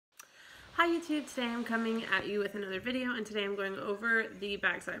Hi YouTube, today I'm coming at you with another video, and today I'm going over the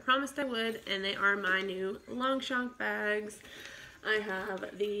bags that I promised I would, and they are my new Longchamp bags. I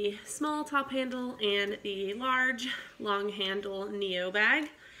have the small top handle and the large long handle Neo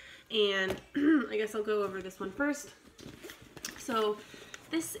bag, and I guess I'll go over this one first. So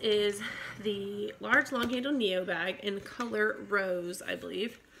this is the large long handle Neo bag in color rose, I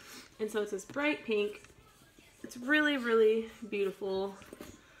believe, and so it's this bright pink. It's really, really beautiful.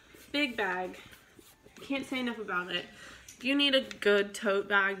 Big bag. Can't say enough about it. If you need a good tote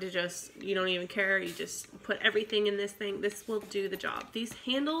bag to just, you don't even care, you just put everything in this thing, this will do the job. These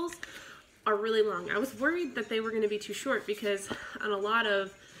handles are really long. I was worried that they were going to be too short because on a lot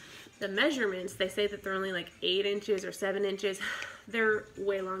of the measurements, they say that they're only like 8 inches or 7 inches. They're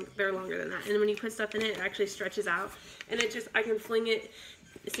way long, they're longer than that. And when you put stuff in it, it actually stretches out. And it just, I can fling it.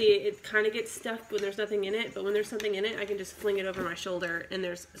 See, it kind of gets stuck when there's nothing in it, but when there's something in it, I can just fling it over my shoulder, and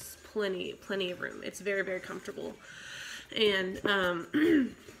there's plenty of room. It's very, very comfortable. And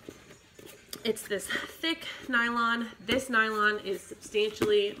it's this thick nylon. This nylon is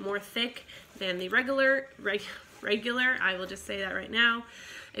substantially more thick than the regular. I will just say that right now.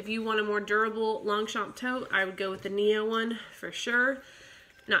 If you want a more durable Longchamp tote, I would go with the Neo one for sure.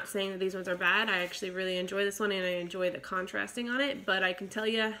 Not saying that these ones are bad. I actually really enjoy this one, and I enjoy the contrasting on it, but I can tell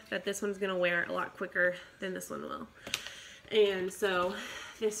you that this one's going to wear a lot quicker than this one will. And so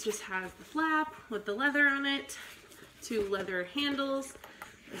this just has the flap with the leather on it, 2 leather handles,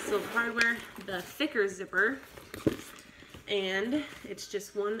 the silver hardware, the thicker zipper, and it's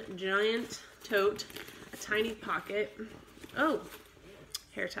just one giant tote, a tiny pocket. Oh,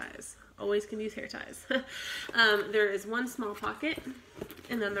 hair ties. Always can use hair ties. There is one small pocket,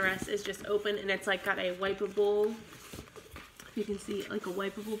 and then the rest is just open, and it's like got a wipeable, you can see like a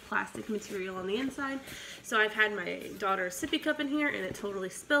wipeable plastic material on the inside. So I've had my daughter's sippy cup in here, and it totally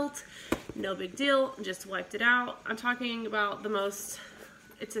spilt. No big deal, just wiped it out. I'm talking about the most,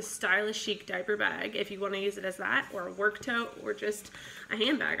 it's a stylish chic diaper bag if you want to use it as that, or a work tote, or just a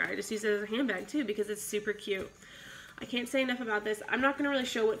handbag. I just use it as a handbag too because it's super cute. I can't say enough about this. I'm not going to really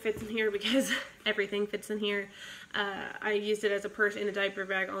show what fits in here because everything fits in here. I used it as a purse and a diaper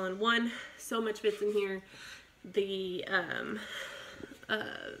bag all in one. So much fits in here. The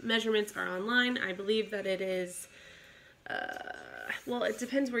measurements are online. I believe that it is, well, it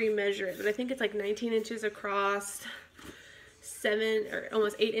depends where you measure it, but I think it's like 19 inches across, 7 or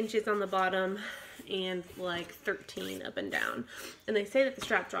almost 8 inches on the bottom, and like 13 up and down. And they say that the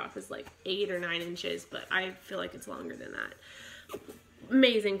strap drop is like 8 or 9 inches, but I feel like it's longer than that.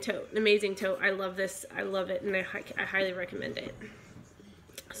 Amazing tote, amazing tote. I love this, I love it, and I highly recommend it.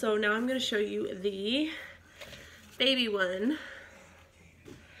 So now I'm going to show you the baby one.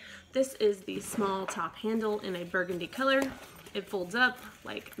 This is the small top handle in a burgundy color. It folds up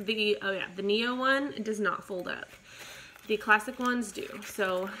like the, oh yeah, the Neo one, it does not fold up. The classic ones do.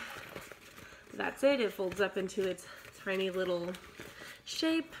 So that's it. It folds up into its tiny little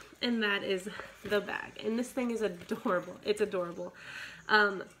shape, and that is the bag. And this thing is adorable. It's adorable.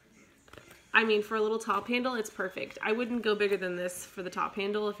 I mean, for a little top handle, it's perfect. I wouldn't go bigger than this for the top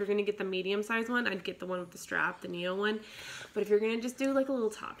handle. If you're going to get the medium size one, I'd get the one with the strap, the Neo one. But if you're going to just do like a little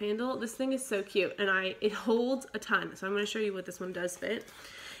top handle, this thing is so cute, and it holds a ton. So I'm going to show you what this one does fit.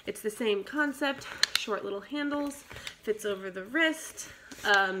 It's the same concept, short little handles, fits over the wrist,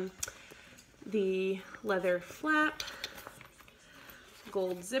 the leather flap,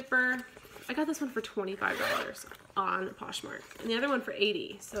 gold zipper. I got this one for $25 on Poshmark, and the other one for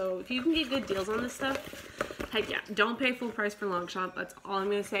 $80. So if you can get good deals on this stuff, heck yeah. Don't pay full price for Longchamp. That's all I'm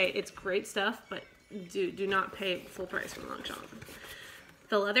going to say. It's great stuff, but do not pay full price for Longchamp.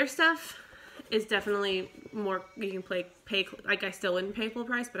 The leather stuff is definitely more, you can pay, like I still wouldn't pay full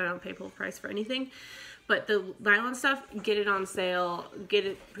price, but I don't pay full price for anything. But the nylon stuff, get it on sale, get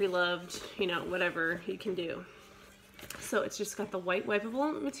it pre-loved, you know, whatever you can do. So it's just got the white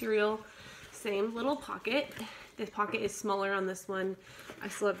wipeable material, same little pocket. This pocket is smaller on this one. I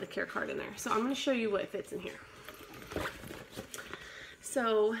still have the care card in there. So I'm going to show you what fits in here.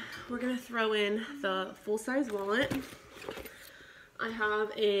 So we're going to throw in the full-size wallet. I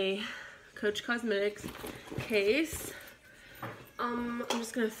have a Coach Cosmetics case. I'm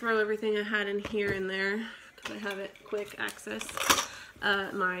just going to throw everything I had in here in there because I have it quick access.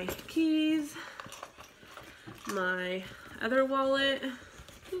 My keys, my other wallet,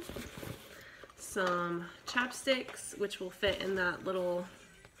 some chapsticks, which will fit in that little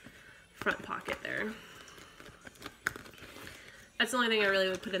front pocket there. That's the only thing I really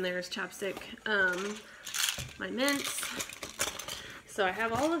would put in there is chapstick. My mints. So I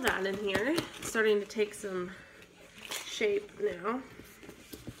have all of that in here. It's starting to take some shape now.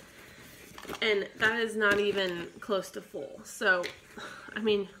 And that is not even close to full. So, I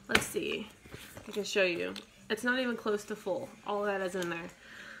mean, let's see. I can show you. It's not even close to full. All that is in there.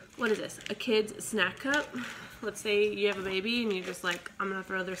 What is this? A kid's snack cup. Let's say you have a baby and you're just like, I'm gonna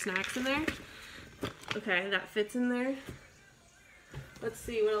throw their snacks in there. Okay, that fits in there. Let's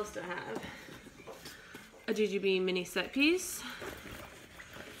see, what else do I have? A GGB mini set piece.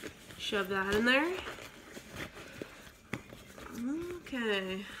 Shove that in there.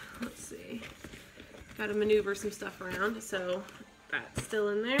 Okay, let's see. Gotta maneuver some stuff around, so that's still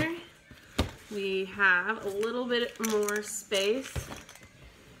in there. We have a little bit more space.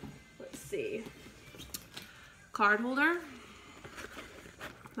 Let's see. Card holder.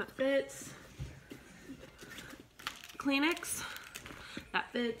 That fits. Kleenex.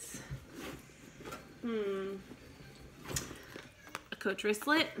 That fits. A Coach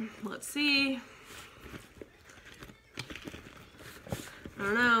wristlet. Let's see. I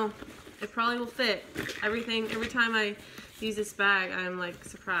don't know. It probably will fit. Every time I use this bag, I'm like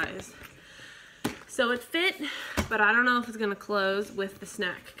surprised. So it fit, but I don't know if it's gonna close with the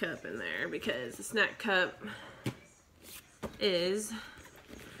snack cup in there, because the snack cup is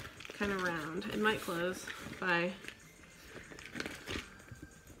kind of round. It might close by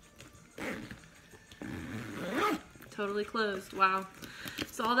totally closed. Wow.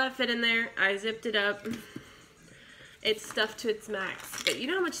 So all that fit in there. I zipped it up. It's stuffed to its max. But you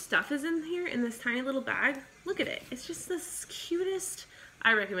know how much stuff is in here in this tiny little bag? Look at it. It's just the cutest.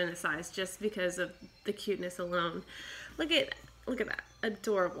 I recommend this size just because of the cuteness alone. Look at that.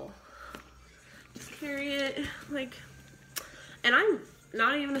 Adorable. Just carry it like, and I'm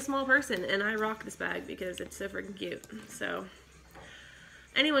not even a small person and I rock this bag because it's so freaking cute. So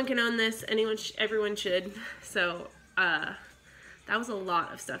anyone can own this. Everyone should. So that was a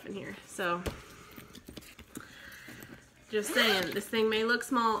lot of stuff in here. So just saying, this thing may look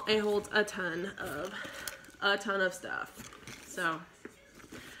small. It holds a ton of stuff. So,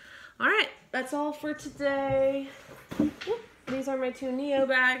 all right, that's all for today. These are my 2 Neo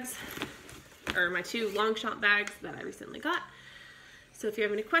bags, or my 2 Longchamp bags that I recently got. So if you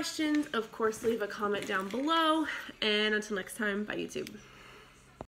have any questions, of course, leave a comment down below. And until next time, bye YouTube.